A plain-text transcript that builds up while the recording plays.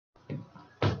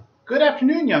Good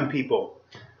afternoon, young people.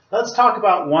 Let's talk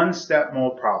about one-step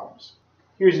mole problems.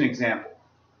 Here's an example.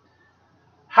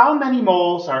 How many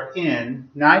moles are in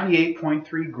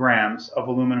 98.3 grams of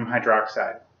aluminum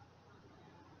hydroxide?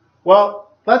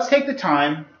 Well, let's take the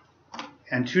time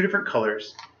and two different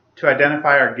colors to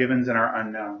identify our givens and our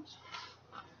unknowns.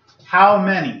 How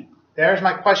many? There's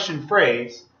my question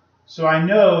phrase, so I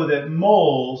know that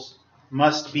moles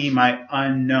must be my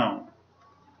unknown.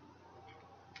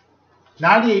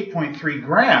 98.3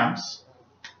 grams,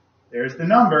 there's the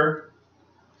number,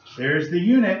 there's the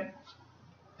unit,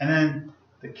 and then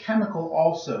the chemical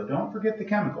also. Don't forget the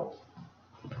chemical.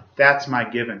 That's my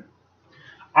given.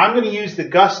 I'm going to use the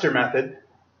Guster method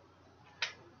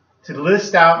to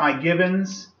list out my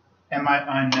givens and my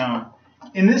unknown.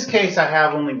 In this case, I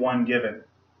have only one given.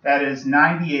 That is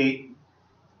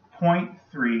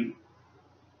 98.3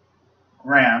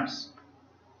 grams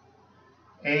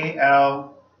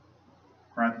Al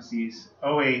parentheses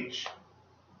OH3.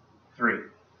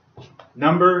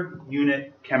 Number,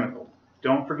 unit, chemical.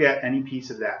 Don't forget any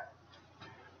piece of that.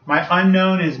 My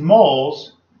unknown is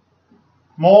moles.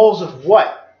 Moles of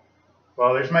what?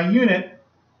 Well, there's my unit.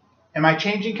 Am I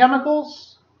changing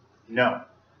chemicals? No.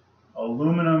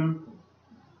 Aluminum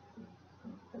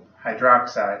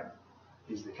hydroxide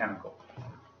is the chemical.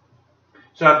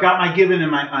 So I've got my given and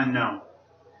my unknown.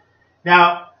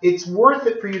 Now, it's worth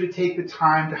it for you to take the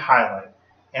time to highlight.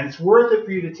 And it's worth it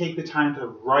for you to take the time to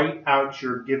write out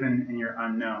your given and your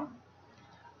unknown.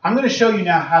 I'm going to show you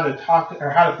now how to talk or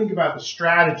how to think about the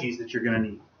strategies that you're going to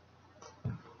need.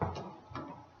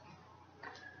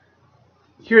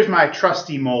 Here's my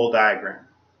trusty mole diagram.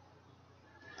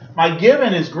 My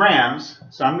given is grams,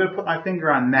 so I'm going to put my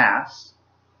finger on mass.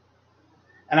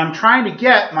 And I'm trying to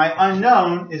get my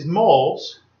unknown is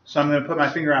moles, so I'm going to put my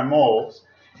finger on moles.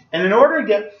 And in order to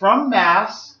get from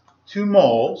mass to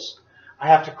moles, I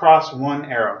have to cross one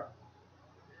arrow.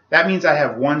 That means I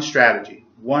have one strategy,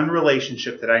 one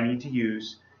relationship that I need to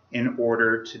use in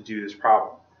order to do this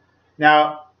problem.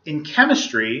 Now, in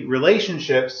chemistry,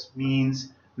 relationships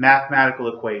means mathematical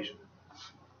equation.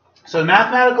 So the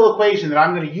mathematical equation that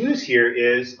I'm going to use here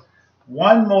is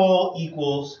 1 mole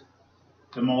equals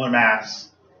the molar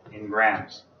mass in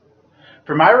grams.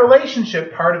 For my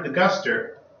relationship part of the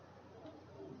Guster,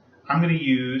 I'm going to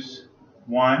use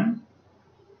 1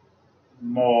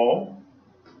 mole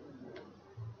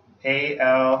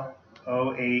AlOH3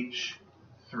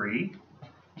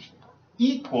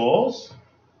 equals,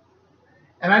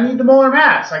 and I need the molar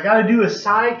mass. I got to do a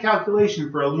side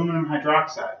calculation for aluminum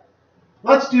hydroxide.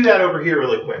 Let's do that over here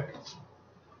really quick.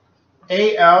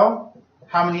 Al,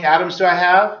 how many atoms do I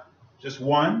have? Just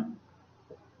one,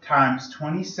 times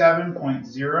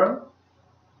 27.0.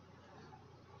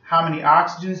 How many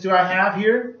oxygens do I have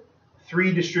here?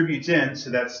 3 distributes in, so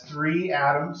that's 3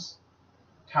 atoms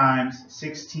times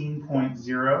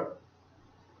 16.0.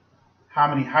 How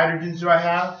many hydrogens do I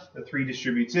have? The 3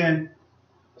 distributes in,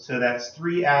 so that's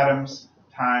 3 atoms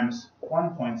times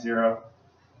 1.0.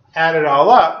 Add it all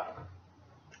up,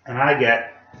 and I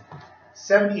get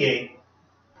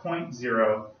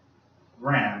 78.0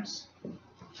 grams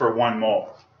for 1 mole.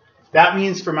 That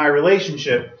means for my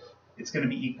relationship, it's going to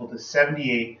be equal to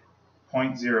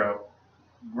 78.0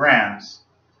 grams.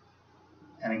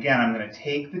 And again, I'm going to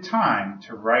take the time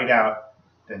to write out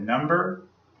the number,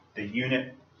 the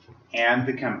unit, and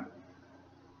the chemical.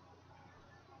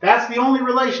 That's the only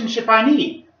relationship I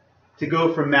need to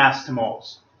go from mass to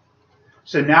moles.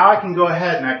 So now I can go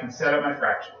ahead and I can set up my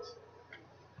fractions.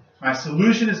 My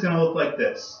solution is going to look like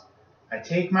this. I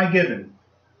take my given,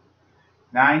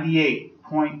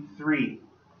 98.3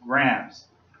 grams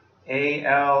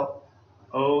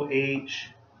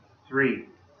AlOH3.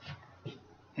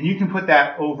 And you can put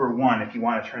that over 1 if you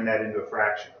want to turn that into a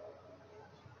fraction.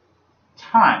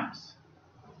 Times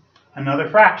another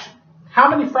fraction. How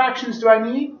many fractions do I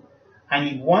need? I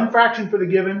need 1 fraction for the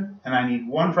given, and I need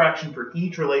 1 fraction for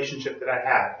each relationship that I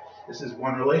have. This is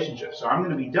one relationship, so I'm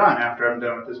going to be done after I'm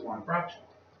done with this 1 fraction.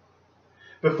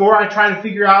 Before I try to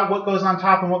figure out what goes on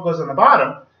top and what goes on the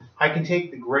bottom, I can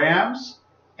take the grams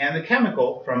and the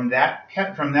chemical from that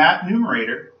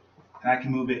numerator, and I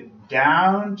can move it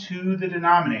down to the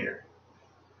denominator.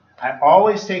 I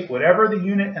always take whatever the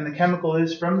unit and the chemical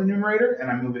is from the numerator,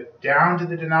 and I move it down to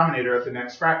the denominator of the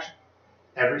next fraction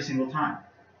every single time.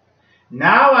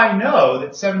 Now I know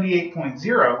that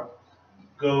 78.0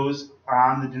 goes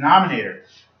on the denominator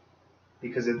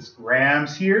because it's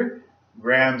grams here,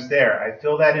 grams there. I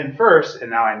fill that in first,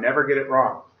 and now I never get it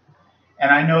wrong. And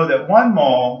I know that 1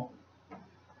 mole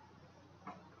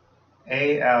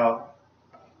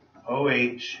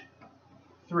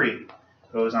AlOH3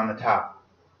 goes on the top.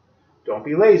 Don't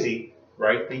be lazy.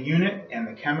 Write the unit and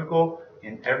the chemical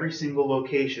in every single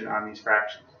location on these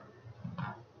fractions.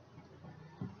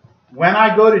 When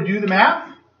I go to do the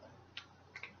math,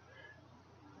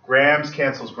 grams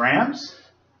cancels grams.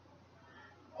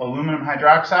 Aluminum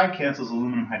hydroxide cancels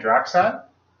aluminum hydroxide.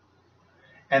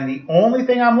 And the only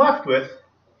thing I'm left with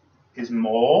is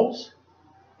moles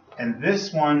and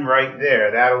this one right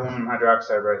there, that aluminum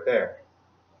hydroxide right there.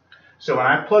 So when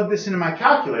I plug this into my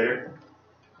calculator,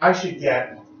 I should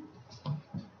get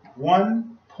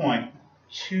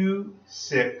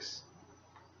 1.26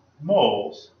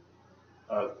 moles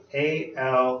of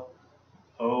AlOH3.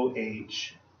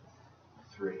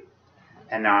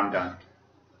 And now I'm done.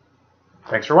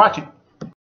 Thanks for watching.